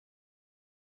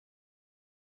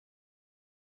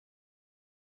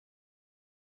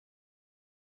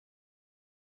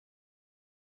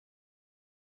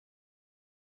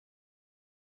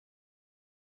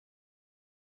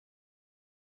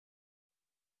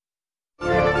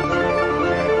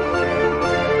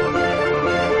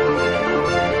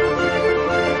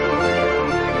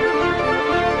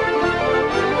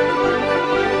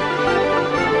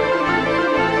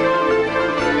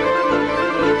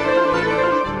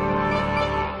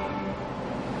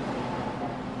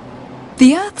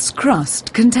The Earth's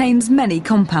crust contains many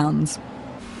compounds,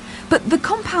 but the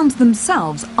compounds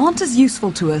themselves aren't as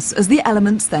useful to us as the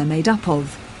elements they're made up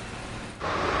of.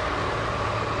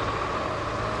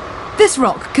 This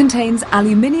rock contains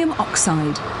aluminium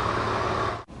oxide.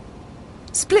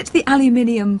 Split the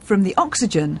aluminium from the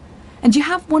oxygen and you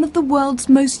have one of the world's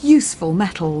most useful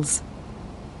metals.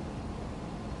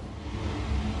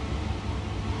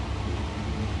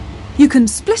 You can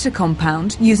split a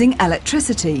compound using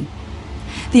electricity.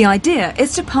 The idea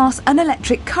is to pass an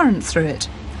electric current through it,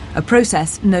 a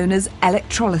process known as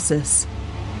electrolysis.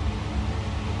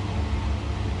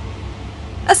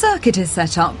 A circuit is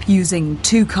set up using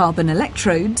 2 carbon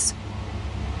electrodes,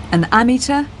 an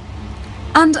ammeter,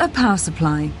 and a power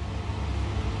supply.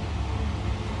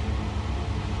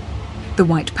 The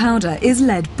white powder is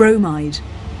lead bromide.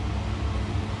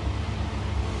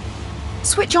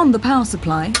 Switch on the power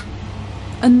supply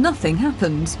and nothing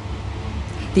happens.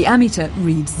 The ammeter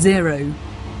reads 0.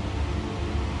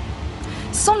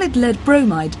 Solid lead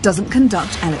bromide doesn't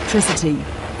conduct electricity.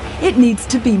 It needs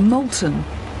to be molten.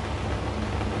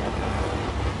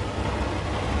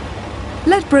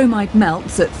 Lead bromide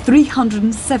melts at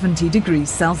 370 degrees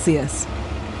Celsius.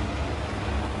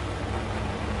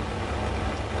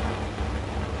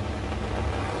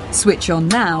 Switch on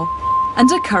now and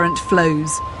a current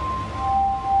flows.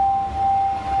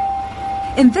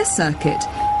 In this circuit,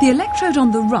 the electrode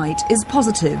on the right is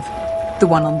positive, the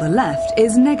one on the left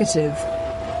is negative.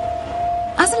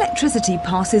 As electricity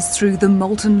passes through the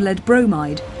molten lead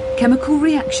bromide, chemical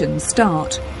reactions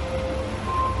start.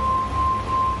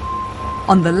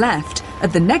 On the left,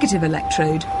 at the negative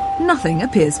electrode, nothing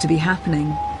appears to be happening.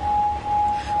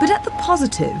 But at the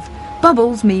positive,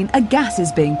 bubbles mean a gas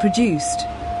is being produced.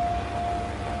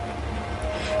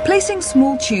 Placing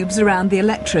small tubes around the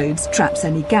electrodes traps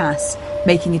any gas,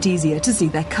 making it easier to see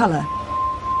their colour.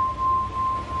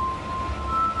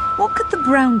 What could the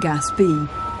brown gas be?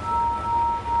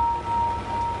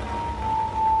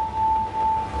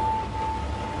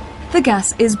 The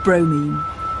gas is bromine.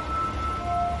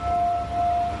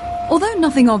 Although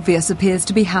nothing obvious appears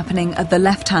to be happening at the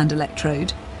left-hand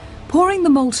electrode, pouring the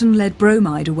molten lead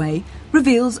bromide away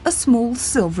reveals a small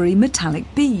silvery metallic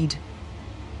bead.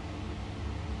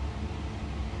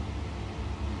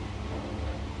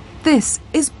 This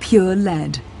is pure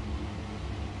lead.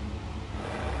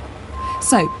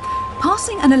 So,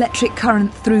 passing an electric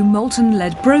current through molten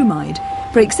lead bromide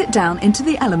breaks it down into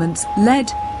the elements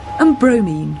lead and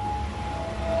bromine.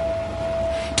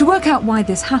 To work out why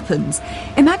this happens,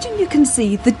 imagine you can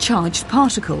see the charged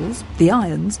particles, the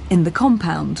ions, in the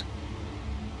compound.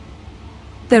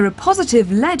 There are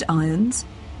positive lead ions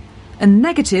and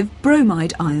negative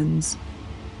bromide ions.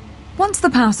 Once the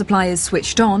power supply is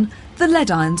switched on, the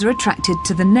lead ions are attracted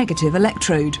to the negative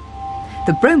electrode.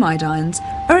 The bromide ions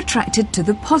are attracted to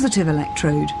the positive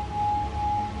electrode.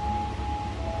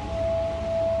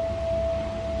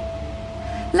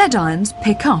 Lead ions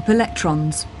pick up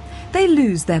electrons. They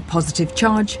lose their positive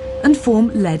charge and form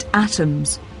lead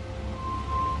atoms.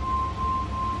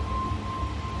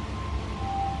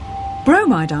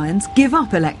 Bromide ions give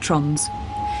up electrons.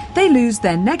 They lose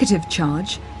their negative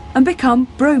charge and become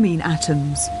bromine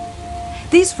atoms.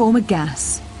 These form a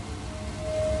gas.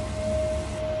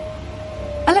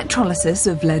 Electrolysis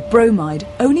of lead bromide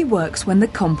only works when the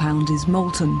compound is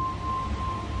molten.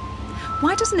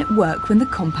 Why doesn't it work when the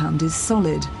compound is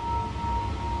solid?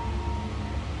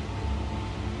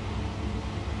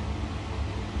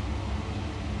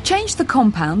 Change the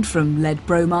compound from lead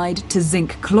bromide to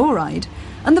zinc chloride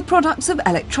and the products of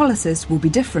electrolysis will be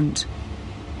different.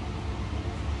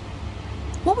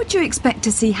 What would you expect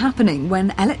to see happening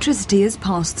when electricity is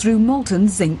passed through molten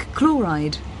zinc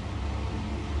chloride?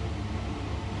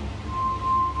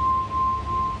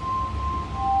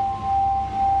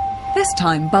 This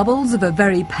time, bubbles of a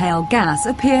very pale gas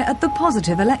appear at the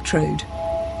positive electrode.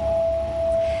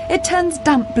 It turns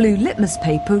damp blue litmus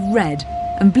paper red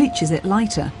and bleaches it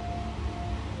lighter.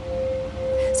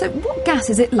 So what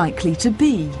gas is it likely to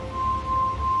be?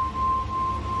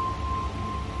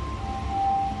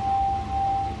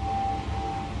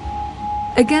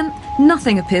 Again,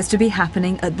 nothing appears to be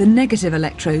happening at the negative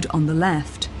electrode on the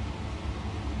left.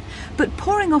 But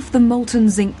pouring off the molten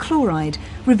zinc chloride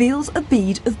reveals a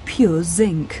bead of pure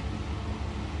zinc.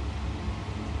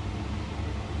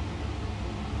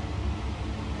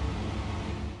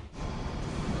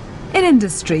 In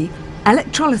industry,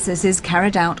 electrolysis is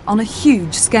carried out on a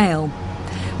huge scale.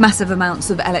 Massive amounts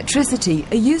of electricity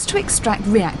are used to extract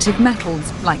reactive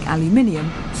metals, like aluminium,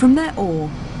 from their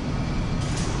ore.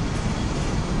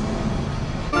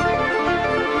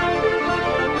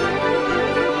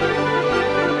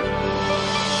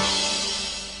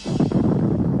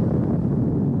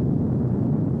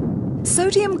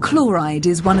 chloride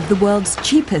is one of the world's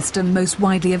cheapest and most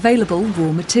widely available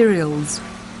raw materials.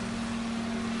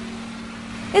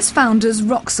 It's found as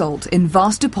rock salt in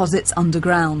vast deposits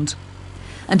underground,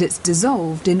 and it's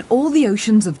dissolved in all the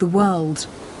oceans of the world.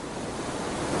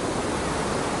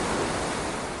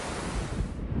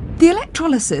 The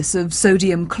electrolysis of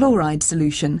sodium chloride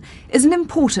solution is an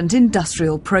important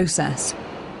industrial process.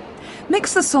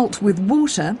 Mix the salt with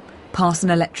water, pass an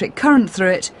electric current through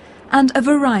it, and a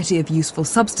variety of useful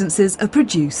substances are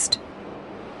produced.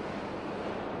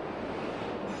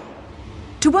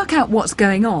 To work out what's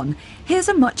going on, here's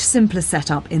a much simpler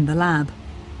setup in the lab.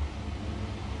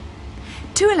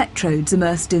 2 electrodes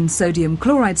immersed in sodium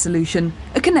chloride solution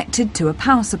are connected to a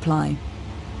power supply.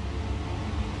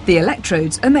 The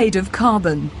electrodes are made of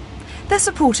carbon. They're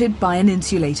supported by an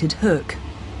insulated hook.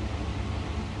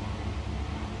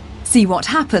 See what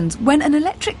happens when an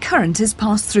electric current is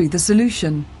passed through the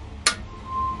solution.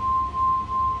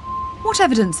 What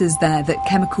evidence is there that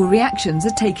chemical reactions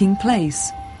are taking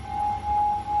place?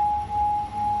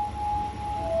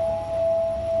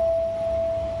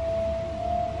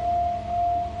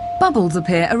 Bubbles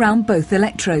appear around both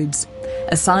electrodes,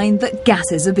 a sign that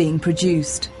gases are being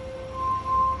produced.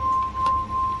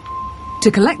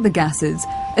 To collect the gases,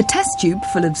 a test tube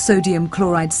full of sodium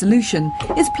chloride solution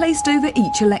is placed over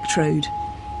each electrode.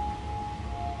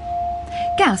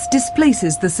 Gas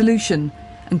displaces the solution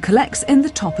and collects in the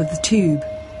top of the tube.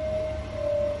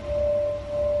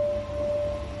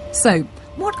 So,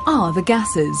 what are the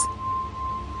gases?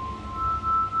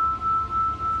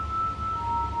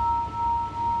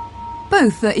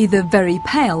 Both are either very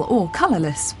pale or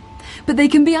colourless, but they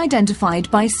can be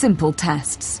identified by simple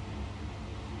tests.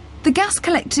 The gas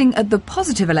collecting at the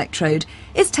positive electrode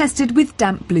is tested with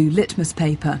damp blue litmus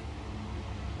paper.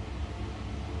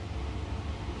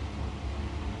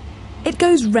 It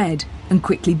goes red and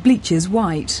quickly bleaches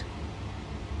white.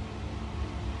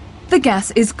 The gas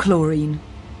is chlorine.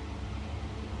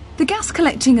 The gas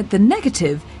collecting at the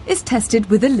negative is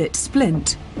tested with a lit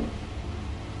splint.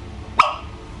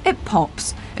 It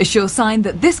pops, a sure sign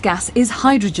that this gas is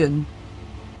hydrogen.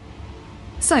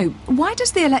 So, why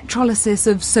does the electrolysis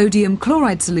of sodium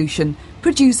chloride solution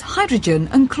produce hydrogen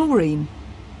and chlorine?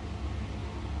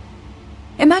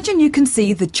 Imagine you can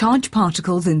see the charged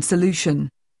particles in solution.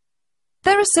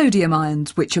 There are sodium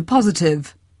ions, which are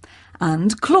positive,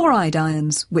 and chloride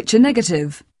ions, which are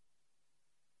negative.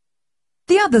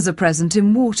 The others are present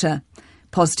in water,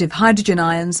 positive hydrogen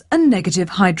ions and negative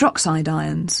hydroxide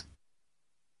ions.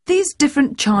 These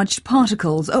different charged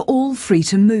particles are all free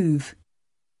to move.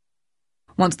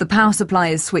 Once the power supply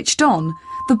is switched on,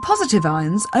 the positive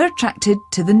ions are attracted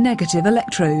to the negative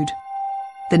electrode.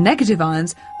 The negative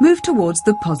ions move towards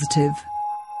the positive.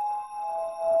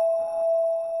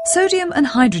 Sodium and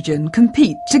hydrogen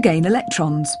compete to gain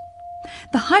electrons.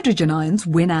 The hydrogen ions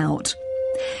win out.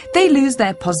 They lose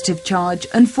their positive charge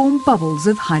and form bubbles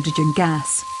of hydrogen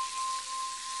gas.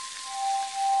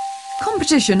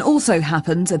 Competition also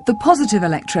happens at the positive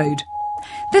electrode.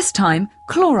 This time,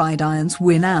 chloride ions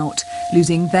win out,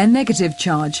 losing their negative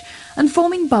charge and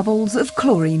forming bubbles of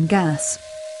chlorine gas.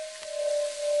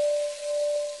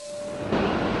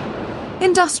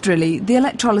 Industrially, the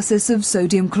electrolysis of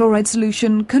sodium chloride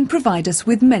solution can provide us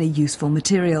with many useful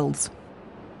materials.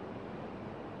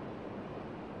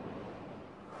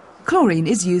 Chlorine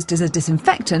is used as a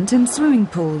disinfectant in swimming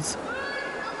pools.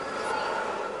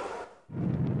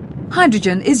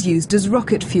 Hydrogen is used as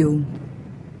rocket fuel.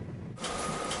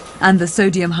 And the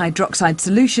sodium hydroxide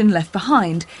solution left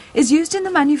behind is used in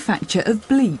the manufacture of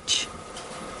bleach.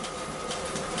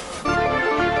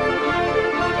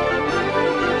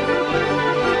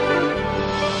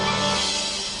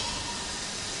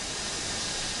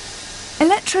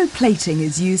 Electroplating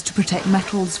is used to protect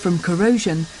metals from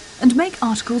corrosion and make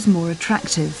articles more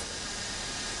attractive.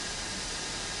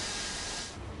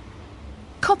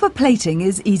 Copper plating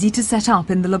is easy to set up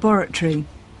in the laboratory.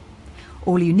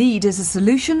 All you need is a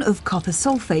solution of copper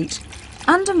sulfate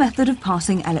and a method of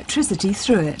passing electricity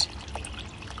through it.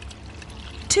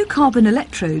 2 carbon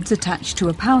electrodes attached to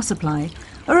a power supply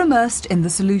are immersed in the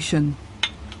solution.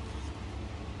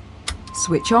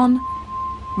 Switch on,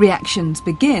 reactions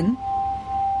begin,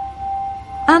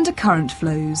 and a current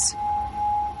flows.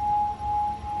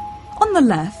 On the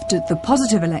left, at the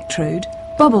positive electrode,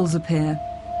 bubbles appear.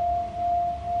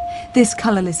 This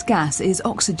colourless gas is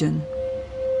oxygen.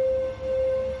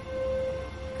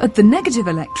 At the negative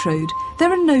electrode,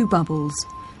 there are no bubbles,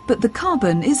 but the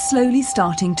carbon is slowly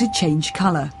starting to change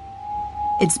colour.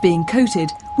 It's being coated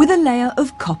with a layer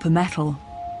of copper metal.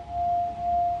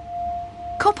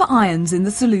 Copper ions in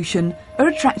the solution are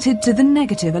attracted to the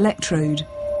negative electrode.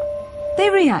 They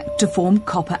react to form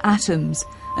copper atoms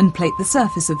and plate the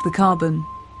surface of the carbon.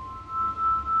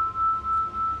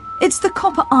 It's the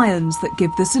copper ions that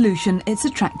give the solution its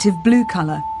attractive blue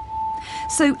colour.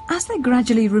 So, as they're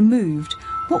gradually removed,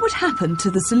 what would happen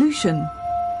to the solution?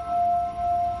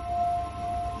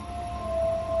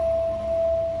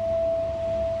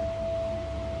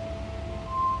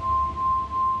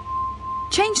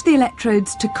 Change the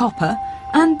electrodes to copper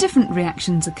and different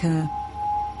reactions occur.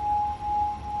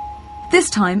 This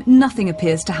time, nothing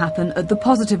appears to happen at the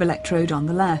positive electrode on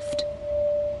the left.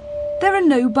 There are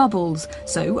no bubbles,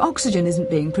 so oxygen isn't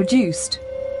being produced.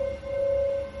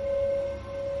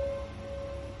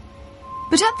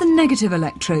 But at the negative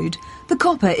electrode, the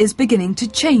copper is beginning to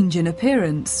change in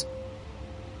appearance.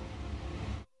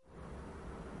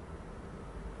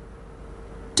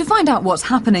 To find out what's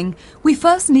happening, we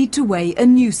first need to weigh a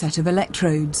new set of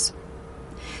electrodes.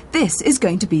 This is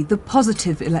going to be the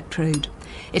positive electrode.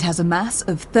 It has a mass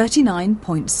of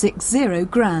 39.60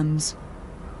 grams.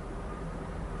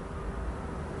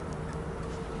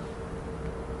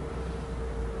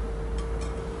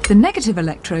 The negative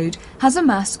electrode has a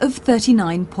mass of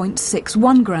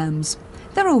 39.61 grams.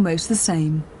 They're almost the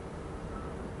same.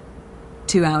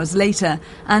 2 hours later,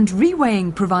 and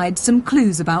reweighing provides some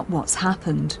clues about what's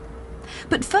happened.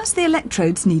 But first the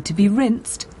electrodes need to be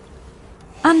rinsed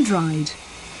and dried.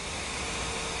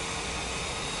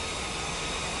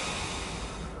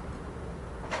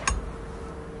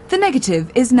 The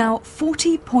negative is now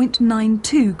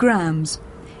 40.92 grams.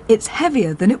 It's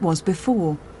heavier than it was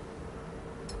before.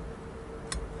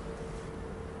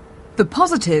 The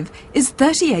positive is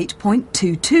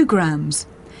 38.22 grams.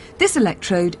 This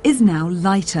electrode is now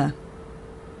lighter.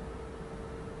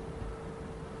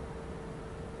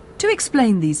 To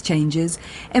explain these changes,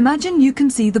 imagine you can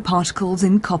see the particles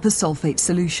in copper sulfate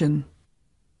solution.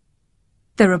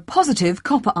 There are positive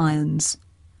copper ions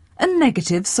and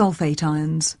negative sulfate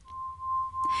ions.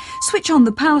 Switch on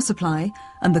the power supply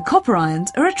and the copper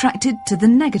ions are attracted to the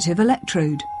negative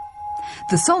electrode.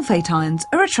 The sulfate ions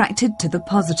are attracted to the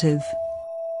positive.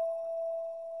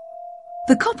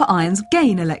 The copper ions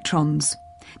gain electrons.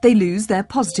 They lose their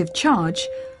positive charge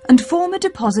and form a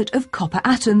deposit of copper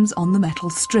atoms on the metal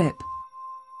strip.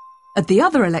 At the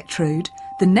other electrode,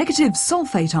 the negative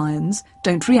sulfate ions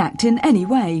don't react in any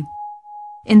way.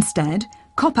 Instead,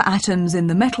 copper atoms in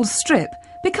the metal strip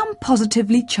become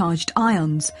positively charged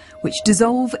ions, which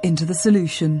dissolve into the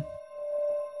solution.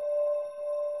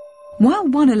 While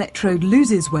one electrode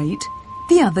loses weight,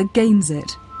 the other gains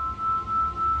it.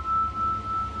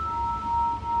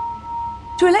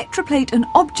 To electroplate an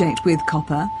object with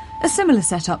copper, a similar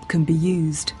setup can be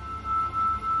used.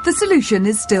 The solution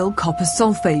is still copper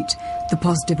sulfate. The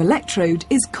positive electrode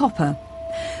is copper.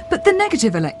 But the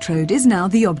negative electrode is now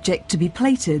the object to be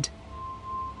plated.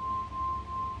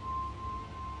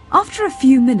 After a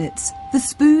few minutes, the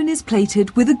spoon is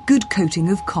plated with a good coating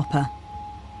of copper.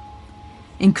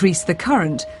 Increase the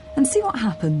current and see what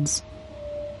happens.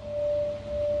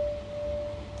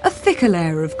 A thicker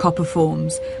layer of copper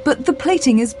forms, but the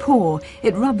plating is poor.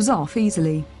 It rubs off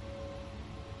easily.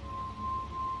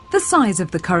 The size of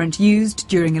the current used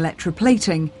during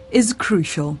electroplating is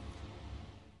crucial.